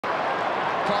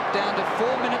clock down to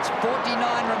 4 minutes 49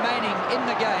 remaining in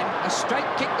the game. A straight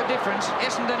kick the difference.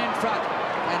 Essendon in front.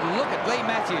 And look at Lee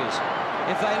Matthews.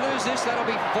 If they lose this, that'll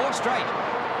be 4 straight.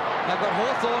 They've got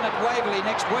Hawthorn at Waverley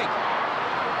next week.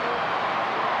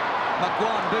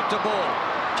 McGuan boot to ball.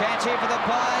 Chance here for the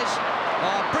Pies.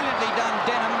 Oh, brilliantly done,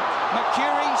 Denham.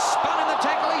 Mercury spun in the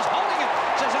tackle. He's holding it,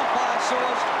 says umpire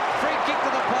Saws. Free kick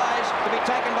to the Pies to be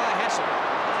taken by Hassel.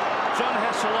 John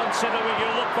Hassel on centre wing. You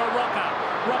look for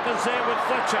Rocker. Rocker's there with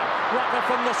Fletcher. Rocker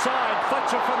from the side.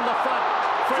 Fletcher from the front.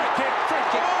 Free kick. Free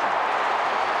kick.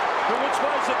 But which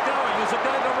way is it going? Is it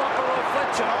going to Rocker or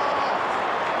Fletcher?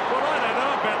 Well, I don't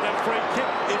know about that free kick.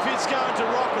 If it's going to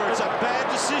Rocker, it's a bad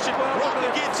decision. Well, Rocker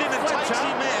gets in and Fletcher takes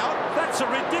him out. That's a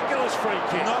ridiculous free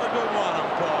kick. Not a good one,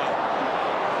 umpire.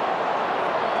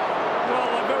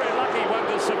 Well, a very lucky one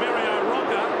to Severio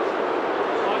Rocker.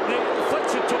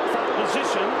 Fletcher took front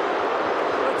position.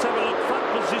 Let's have a look. Front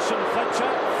position, Fletcher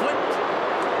flipped.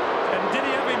 And did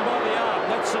he have him by the arm?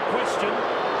 That's the question.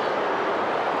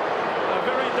 A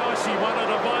very dicey one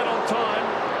at a vital time.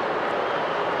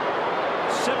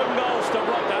 7 goals to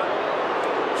Rocker.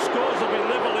 Scores will be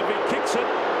level if he kicks it.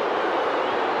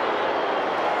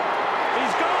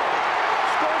 He's gone.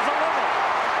 Scores a level.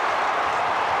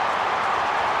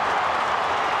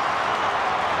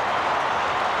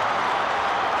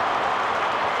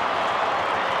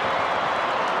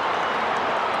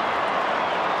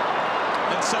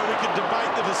 And so we can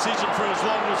debate the decision for as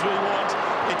long as we want.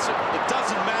 It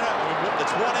doesn't matter.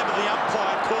 It's whatever the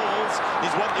umpire calls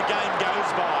is what the game goes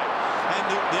by. And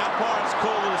the umpire's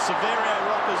called it a Severio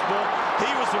Rocker's ball.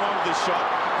 He was the one with the shot,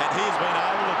 and he has been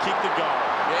able to kick the goal.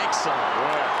 Excellent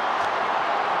work.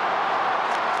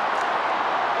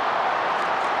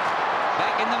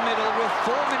 Back in the middle with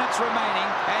 4 minutes remaining,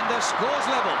 and the score's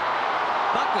level.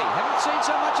 Buckley, haven't seen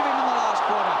so much of him in the last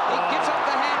quarter. He gives up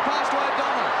the hand pass to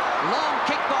O'Donnell. Long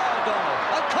kick by O'Donnell.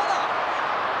 O'Connor.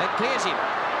 That clears him.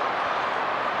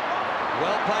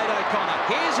 Well played,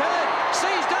 O'Connor. Here's Hurd.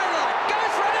 Sees daylight.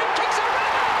 Goes for it and kicks it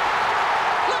around.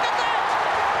 Look at that.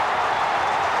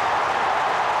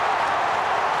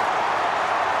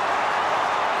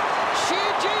 Sheer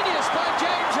genius by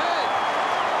James Hurd.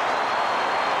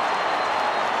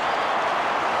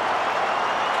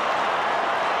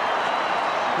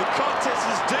 The contest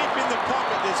is deep in the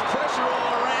pocket. There's pressure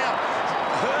all around.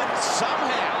 Hurd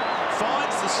somehow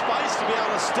finds the space to be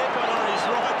able to step on his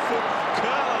right foot,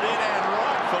 curl it in, and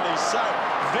rightfully so.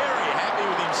 Very happy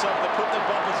with himself to put the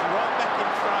Bombers right back in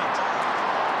front.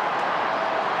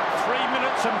 3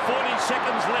 minutes and 40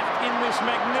 seconds left in this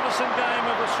magnificent game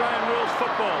of Australian rules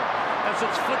football as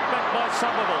it's flicked back by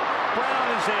Somerville. Brown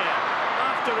is there.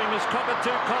 After him is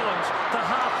Cockatoo Collins to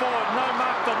half forward. No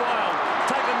mark to Wild.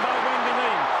 Taken by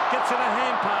Wanganeen. Gets in a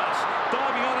hand pass.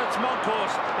 Diving on its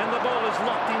Monkhorst. And the ball is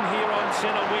locked in here on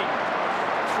centre wing.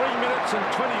 3 minutes and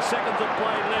 20 seconds of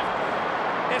play left.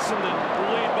 Essendon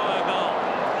lead by a goal.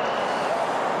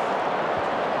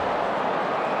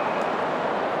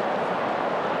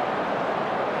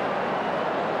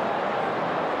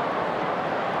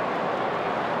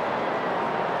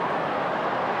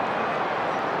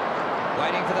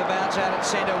 Waiting for the bounce out at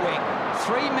centre wing.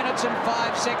 3 minutes and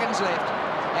 5 seconds left.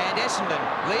 And Essendon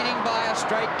leading by a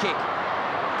straight kick.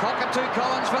 Cockatoo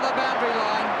Collins for the boundary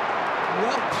line.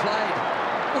 Well played.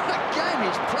 What a game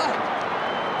he's played.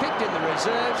 Picked in the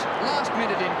reserves. Last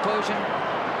minute inclusion.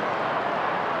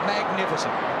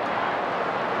 Magnificent.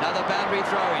 Another boundary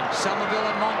throw in.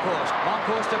 Somerville and Monkhorst.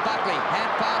 Monkhorst to Buckley.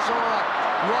 Hand pass all right.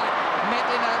 Right. Met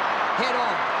in a head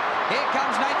on. Here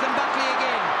comes Nathan Buckley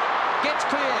again. Gets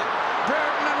clear.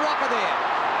 Brereton and Rocker there.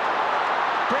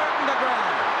 Brereton to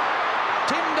ground.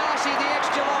 Tim Darcy, the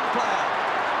ex-Geelong player,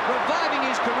 reviving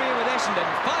his career with Essendon,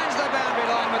 finds the boundary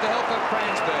line with the help of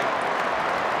Cransberg.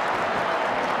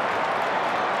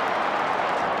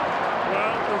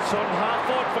 Well, it's on half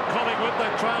forward for Collingwood. They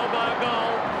trail by a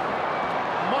goal.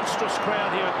 Monstrous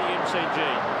crowd here at the MCG.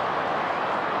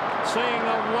 Seeing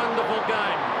a wonderful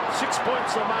game. 6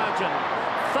 points the margin.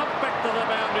 Thump back to the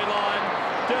boundary line.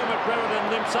 Dermot Brereton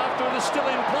limps after it is still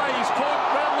in play. He's caught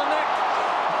round the neck.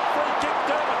 Free kick,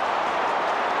 Dermot.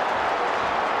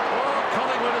 Oh,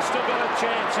 Collingwood has still got a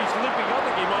chance. He's limping. I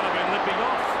think he might have been limping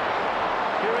off.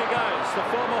 Here he goes. The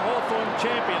former Hawthorn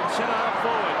champion, centre half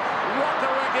forward.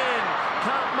 Rocker again.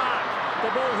 Can't mark.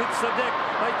 The ball hits the deck.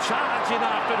 They charge in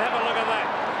after it. Have a look at that.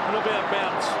 It'll be a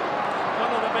bounce. One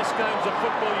of the best games of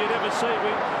football you'd ever see.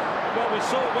 Well, we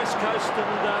saw West Coast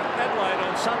and Adelaide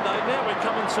on Sunday. Now we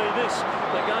come and see this.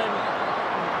 The game.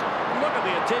 Look at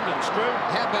the attendance, Drew.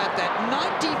 How about that?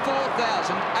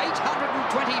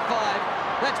 94,825.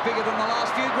 That's bigger than the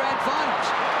last few grand finals.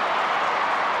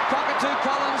 Cockatoo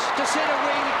Collins to to centre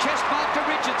wing, chest mark to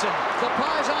Richardson. The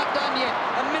Pies aren't done yet.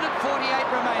 1:48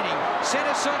 remaining.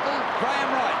 Centre circle, Graham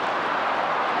Wright.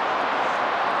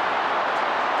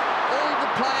 All the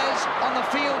players on the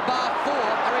field bar 4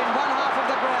 are in one half of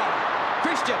the ground.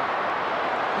 Christian,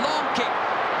 long kick.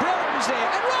 Broughton's there,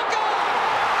 and Rocker!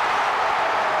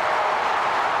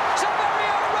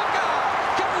 Severio Rocker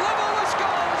can level the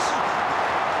scores.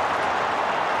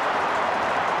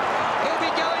 He'll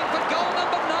be going for goal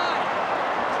number 9.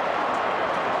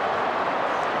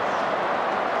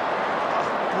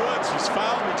 Words has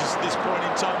failed me just at this point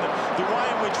in time. The way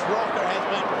in which Rocker has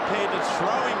been prepared to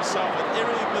throw himself at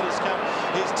everything that has come.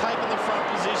 He's taken the front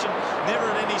position.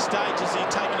 Never at any stage has he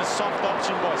taken a soft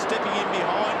option by stepping in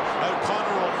behind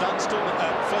O'Connor or Dunstall.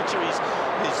 Fletcher, his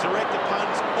direct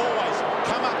opponents always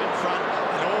come up in front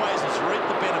and always has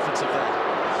reaped the benefits of that.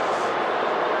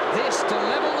 This to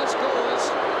level the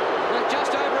scores with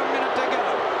just over a minute to go.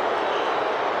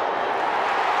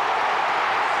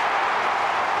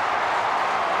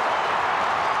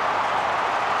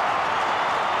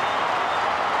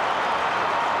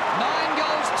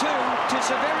 To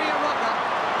Severio Rocker,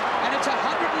 and it's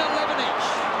 111 each.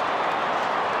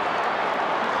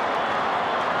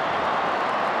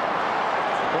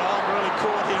 Well, I'm really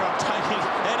caught here. I'm taking.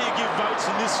 How do you give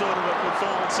votes in this sort of a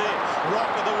performance here?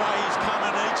 Rocker, the way he's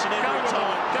coming each and every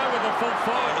time. Go with the full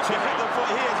forward. He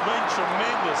has been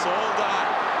tremendous all day.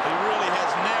 He really has.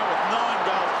 Now with 9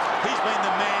 goals, he's been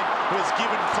the man who has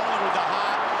given Collingwood the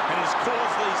heart and has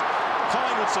caused these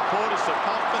Collingwood supporters to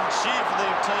pump and cheer for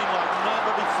their team like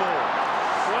never before.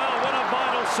 Well, what a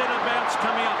vital centre bounce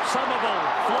coming up. Somerville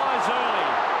flies early.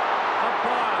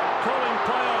 Umpire calling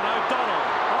play on O'Donnell.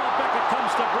 Oh, back it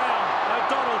comes to Brown.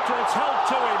 O'Donnell, it's held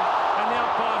to him, and the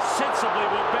umpire sensibly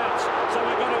will bounce. So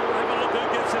we've got to have a look who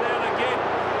gets it out again.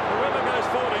 Whoever goes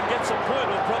forward and gets a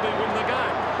point will probably win the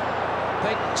game.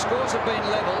 Pete, scores have been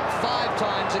level 5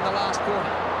 times in the last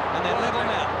quarter, and they're level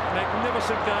now.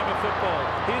 Magnificent game of football.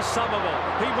 Here's Somerville.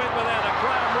 He went without it.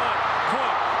 Graham Wright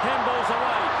caught. Handballs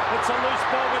away. It's a loose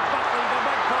ball with Buckley. The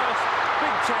back post.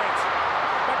 Big chance.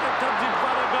 Buckley comes in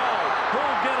front of goal.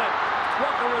 Who'll get it?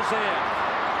 Rocker is there.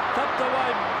 Tucked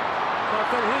away.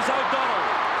 Here's O'Donnell.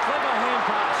 Clever hand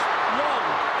pass. Long.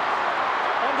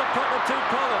 On the cockatoo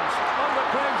Collins. On the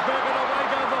Cransberg, and away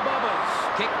go the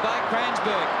Bombers. Kick by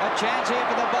Cransberg. A chance here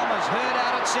for the Bombers. Hurd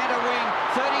out at centre wing.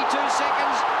 32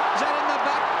 seconds. Is that in the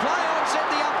back? Play on, said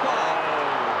the umpire.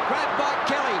 Grabbed by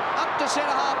Kelly. Up to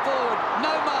centre half forward.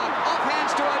 No mark. Off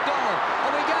hands to O'Donnell.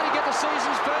 Are we going to get the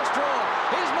season's first draw?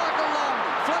 Here's Michael Long.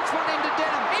 Floats one into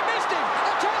Denham. He missed him.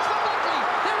 A chance for Buckley.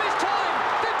 There is time.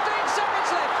 15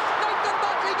 seconds left. Nathan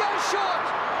Buckley goes short.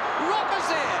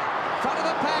 Rocker's there. Front of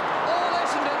the pack. All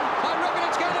Essendon. I reckon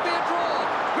it's going to be a draw.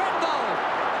 Grenvold.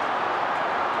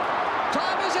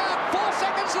 Time is out. 4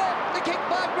 seconds left. The kick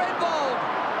by Grenvold.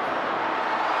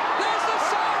 There's the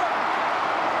siren.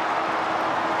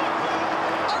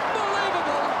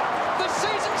 Unbelievable. The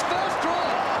season's first draw.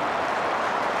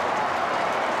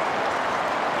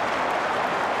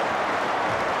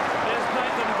 There's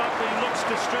Nathan Buckley. Looks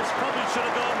distressed. Probably should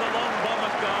have gone the long bomb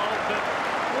at goal. But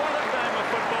what a game of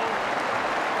football.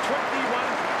 21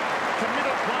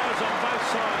 committed players on both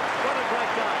sides. What a great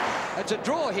game. It's a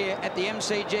draw here at the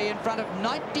MCG in front of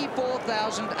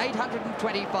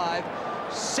 94,825.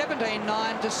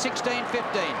 17-9 to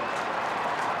 16-15.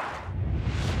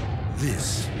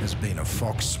 This has been a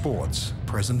Fox Sports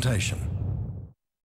presentation.